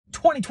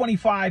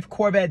2025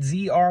 Corvette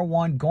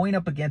ZR1 going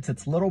up against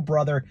its little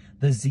brother,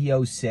 the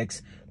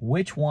Z06.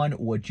 Which one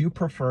would you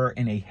prefer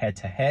in a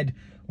head-to-head?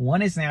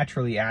 One is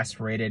naturally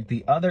aspirated,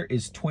 the other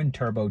is twin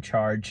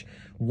turbocharged.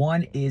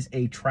 One is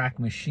a track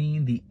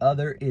machine, the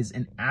other is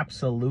an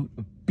absolute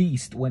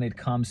beast when it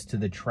comes to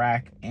the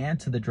track and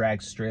to the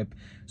drag strip.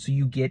 So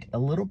you get a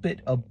little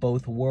bit of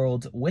both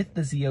worlds with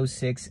the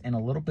Z06 and a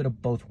little bit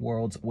of both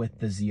worlds with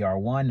the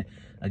ZR1.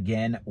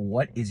 Again,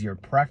 what is your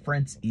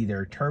preference?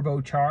 Either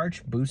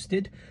turbocharged,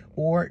 boosted,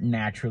 or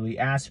naturally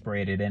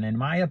aspirated? And in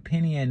my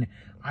opinion,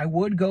 I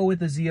would go with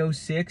the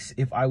Z06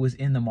 if I was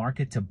in the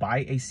market to buy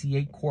a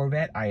C8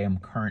 Corvette. I am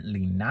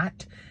currently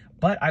not,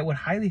 but I would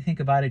highly think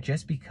about it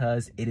just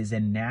because it is a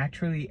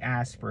naturally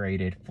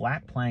aspirated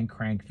flat plan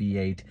crank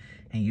V8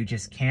 and you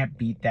just can't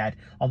beat that.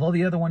 Although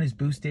the other one is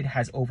boosted,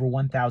 has over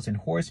 1,000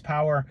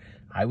 horsepower,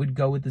 I would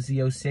go with the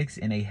Z06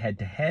 in a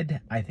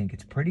head-to-head. I think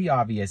it's pretty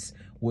obvious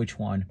which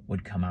one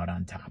would come out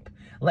on top.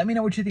 Let me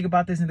know what you think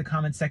about this in the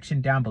comment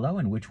section down below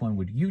and which one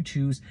would you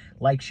choose.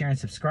 Like, share, and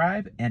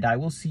subscribe, and I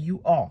will see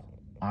you all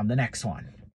on the next one.